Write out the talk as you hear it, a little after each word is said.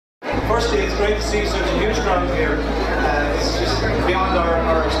firstly, it's great to see such a huge crowd here. It's just beyond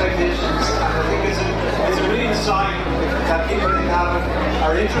our expectations, and I think it's a real sign that people in Cavan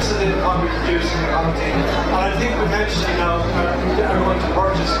are interested in hungry producing and hunting, and I think potentially now are going to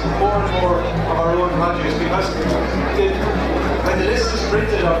purchase more and more of our own produce, because when the list is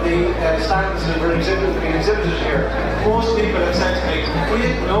printed of the stands that were being exhibited here, most people have said to me, we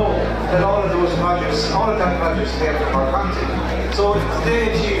didn't know that all of that produce came from our country. So if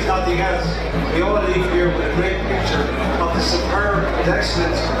they achieve nothing else, we all leave here with a great picture of the superb and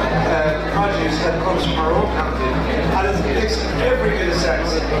excellent produce that comes from our own country. And it makes every bit of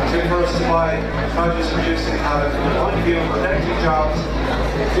sense for us to buy produce produced in Cavan from the point of view of protecting jobs,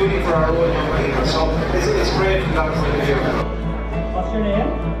 including for our own young people. So it's great from that point of view. What's your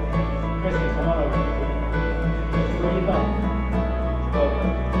name? Christy, come on over. Where are you from?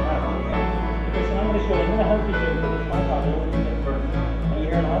 Christy, I'm going to show you. I'm going to help you do this. My father will do it first. Are you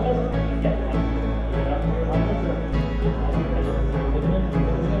here in Holland? Yeah. You're not here in Holland, or?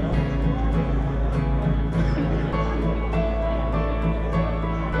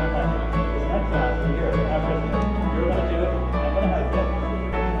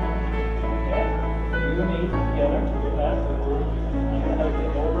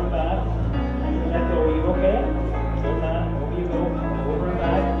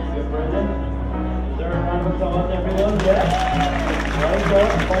 Everyone, yeah? Right, go,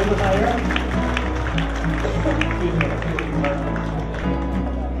 hold it higher.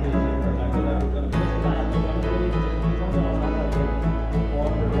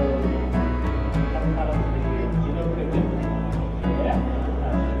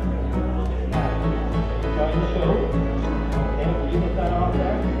 Join the show. Okay, will you put that off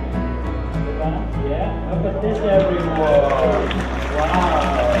there? Yeah, look at this, everyone. Wow.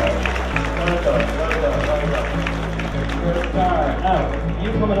 Well done, well done, well done. You're a star. Now, you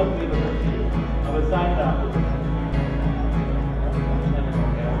coming up with me I will sign it up.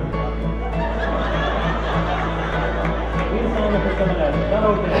 We'll sign up for someone else. Is that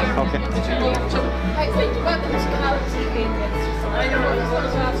okay? Okay. Welcome to Cavan TV. I know I was going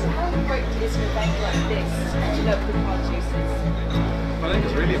to ask, how important is an event like this to local producers? Well, I think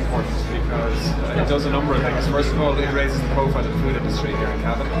it's really important because it does a number of things. First of all, it raises the profile of the food industry here in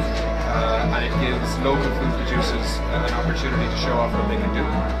Cavan, and it gives local food producers an opportunity to show off what they can do.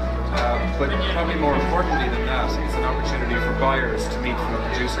 But probably more importantly than that, it's an opportunity for buyers to meet food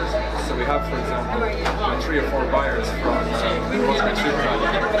producers. So we have, for example, 3 or 4 buyers from Western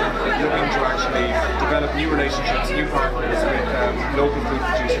Supermarket looking to actually develop new relationships, new partners with local food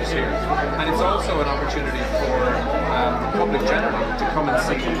producers here. And it's also an opportunity for the public generally to come and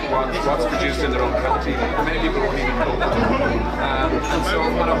see what's produced in their own county. Many people won't even know that. And so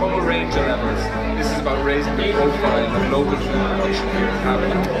on a whole range of levels, this is about raising the profile of local food production here in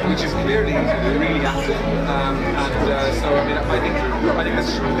Cavan, which is clearly really active. So I mean, I think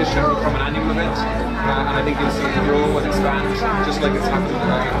this should become an annual event, and I think you'll see it grow and expand, just like it's happened,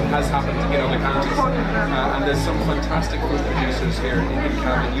 has happened in other counties. And there's some fantastic food producers here in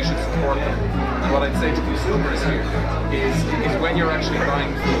Cavan. You should support them. And what I'd say to consumers here is when you're actually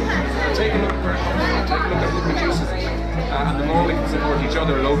buying food, take a look at where it comes from, take a look at who produces it. And the more we can support each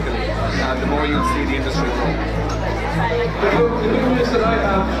other locally, the more you'll see the industry grow. The good news that I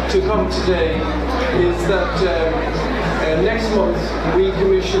have to come today is that next month we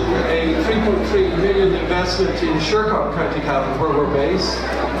commission a 3.3 million investment in Shercock, County Cavan, where we're based.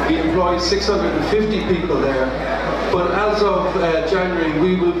 We employ 650 people there, but as of January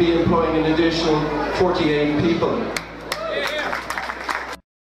we will be employing an additional 48 people.